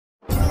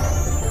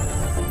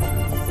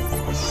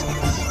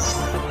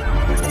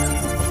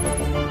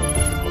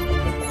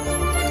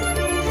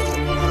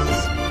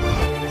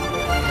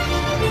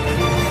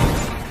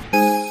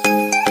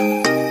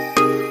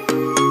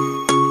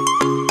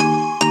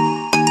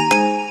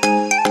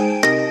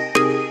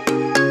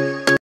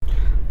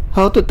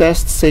How to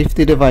test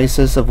safety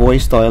devices of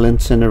waste oil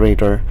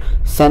incinerator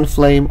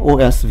Sunflame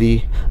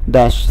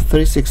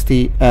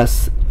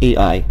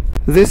OSV-360SAI.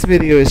 This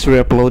video is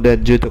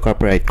re-uploaded due to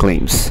copyright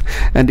claims,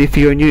 and if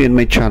you're new in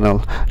my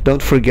channel,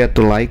 don't forget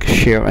to like,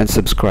 share, and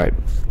subscribe.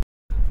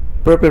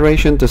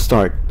 Preparation to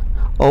start.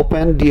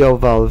 Open DO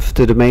valve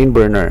to the main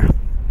burner.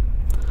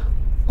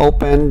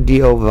 Open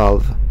DO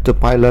valve to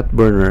pilot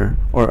burner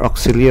or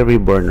auxiliary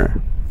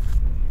burner.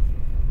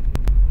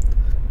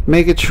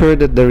 Make it sure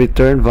that the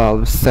return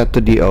valve is set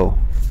to DO.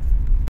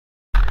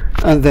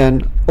 And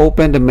then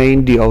open the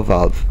main DO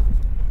valve.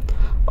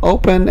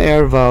 Open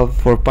air valve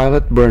for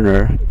pilot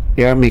burner,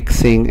 air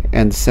mixing,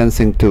 and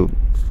sensing tube.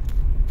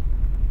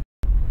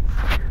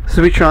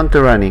 Switch on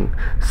to running.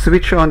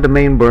 Switch on the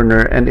main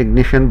burner and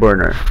ignition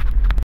burner.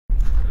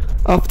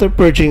 After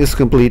purging is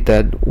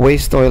completed,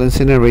 waste oil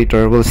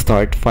incinerator will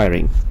start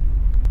firing.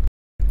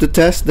 To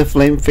test the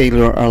flame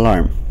failure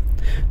alarm,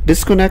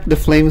 disconnect the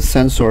flame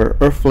sensor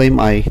or flame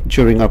eye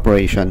during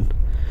operation.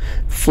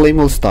 Flame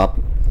will stop,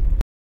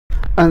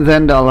 and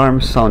then the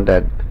alarm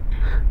sounded.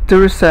 To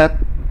reset,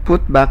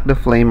 put back the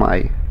flame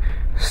eye,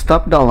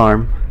 stop the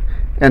alarm,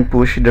 and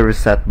push the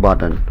reset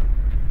button.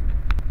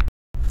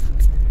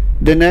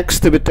 The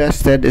next to be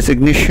tested is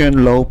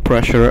ignition low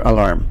pressure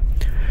alarm.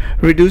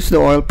 Reduce the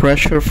oil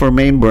pressure for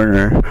main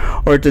burner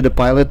or to the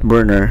pilot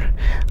burner,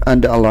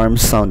 and the alarm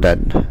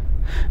sounded.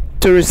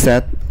 To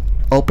reset,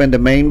 open the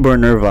main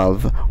burner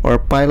valve or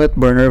pilot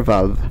burner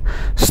valve,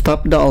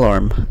 stop the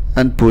alarm,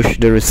 and push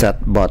the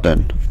reset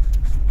button.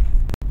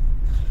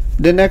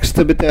 The next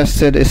to be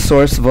tested is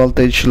source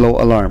voltage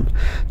low alarm.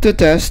 To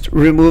test,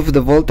 remove the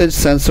voltage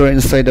sensor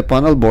inside the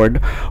panel board,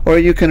 or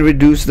you can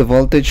reduce the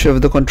voltage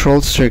of the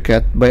control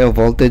circuit by a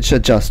voltage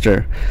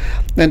adjuster,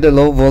 and the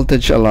low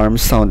voltage alarm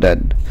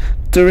sounded.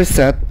 To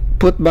reset,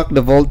 put back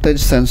the voltage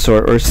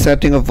sensor or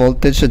setting of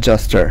voltage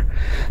adjuster,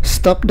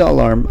 stop the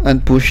alarm,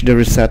 and push the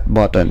reset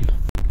button.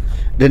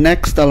 The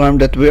next alarm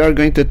that we are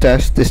going to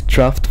test is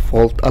draft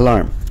fault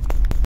alarm.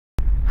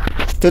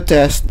 To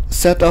test,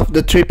 set off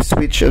the trip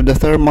switch of the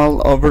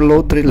thermal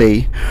overload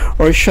relay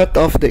or shut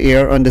off the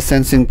air on the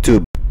sensing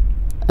tube,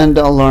 and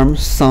the alarm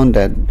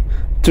sounded.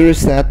 To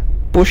reset,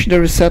 push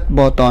the reset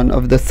button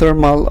of the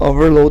thermal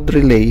overload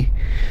relay,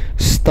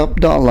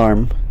 stop the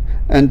alarm,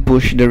 and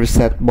push the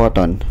reset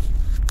button.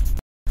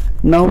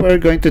 Now we are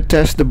going to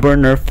test the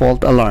burner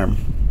fault alarm.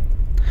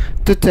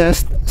 To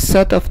test,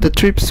 set off the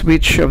trip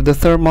switch of the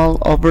thermal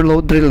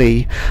overload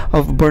relay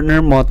of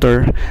burner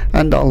motor,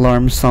 and the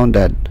alarm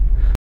sounded.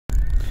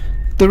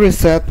 To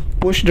reset,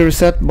 push the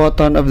reset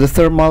button of the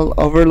thermal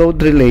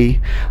overload relay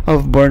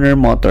of burner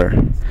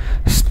motor,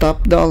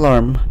 stop the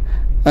alarm,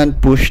 and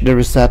push the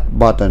reset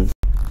button.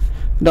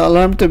 The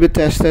alarm to be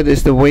tested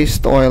is the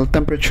waste oil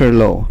temperature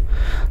low.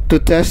 To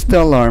test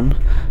the alarm,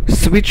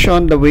 switch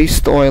on the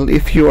waste oil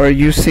if you are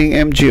using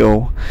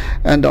MGO,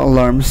 and the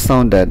alarm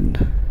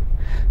sounded.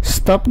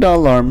 Stop the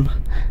alarm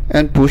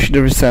and push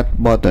the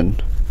reset button.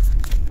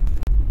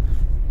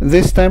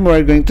 This time we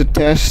are going to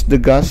test the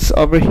gas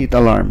overheat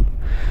alarm.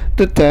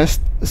 To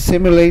test,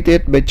 simulate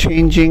it by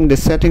changing the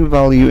setting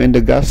value in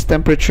the gas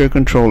temperature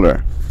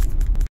controller.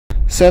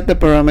 Set the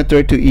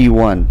parameter to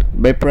E1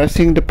 by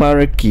pressing the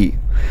power key.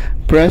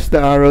 Press the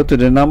arrow to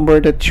the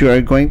number that you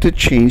are going to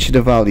change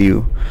the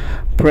value.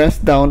 Press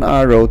down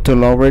arrow to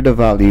lower the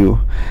value,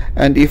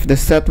 and if the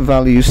set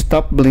value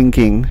stopped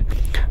blinking,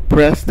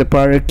 press the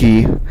power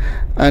key,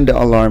 and the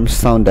alarm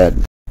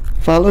sounded.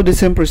 Follow the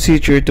same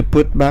procedure to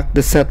put back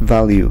the set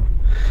value.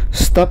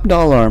 Stop the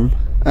alarm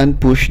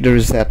and push the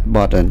reset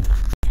button.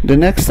 The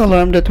next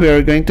alarm that we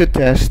are going to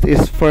test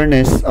is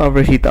furnace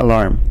overheat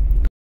alarm.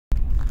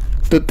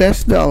 To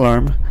test the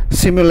alarm,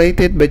 simulate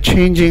it by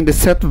changing the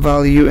set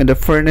value in the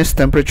furnace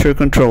temperature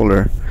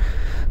controller.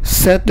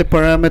 Set the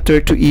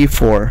parameter to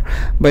E4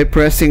 by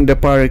pressing the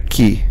power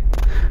key.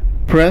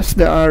 Press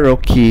the arrow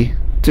key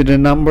to the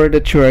number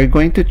that you are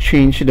going to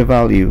change the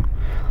value.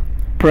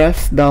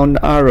 Press down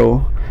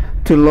arrow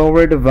to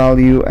lower the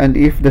value, and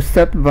if the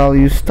set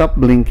value stopped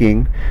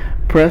blinking,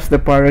 press the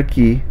power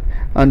key,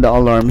 and the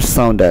alarm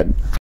sounded.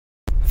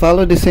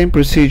 Follow the same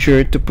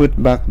procedure to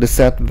put back the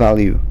set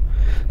value.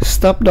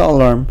 Stop the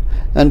alarm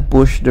and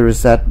push the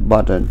reset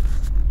button.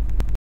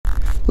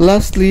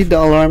 Lastly, the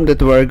alarm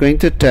that we are going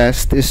to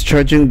test is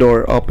charging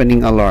door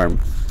opening alarm.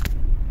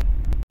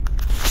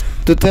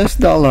 To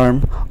test the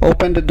alarm,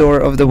 open the door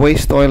of the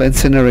waste oil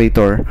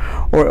incinerator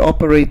or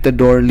operate the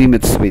door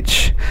limit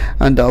switch,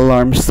 and the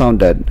alarm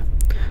sounded.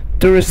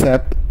 To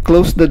reset,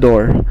 close the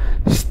door,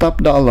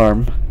 stop the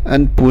alarm,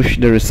 and push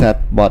the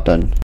reset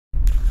button.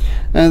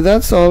 And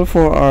that's all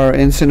for our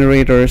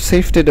incinerator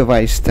safety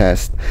device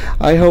test.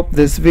 I hope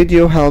this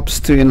video helps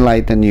to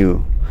enlighten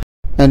you.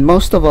 And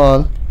most of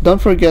all,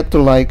 don't forget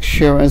to like,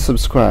 share, and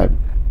subscribe.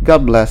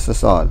 God bless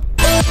us all.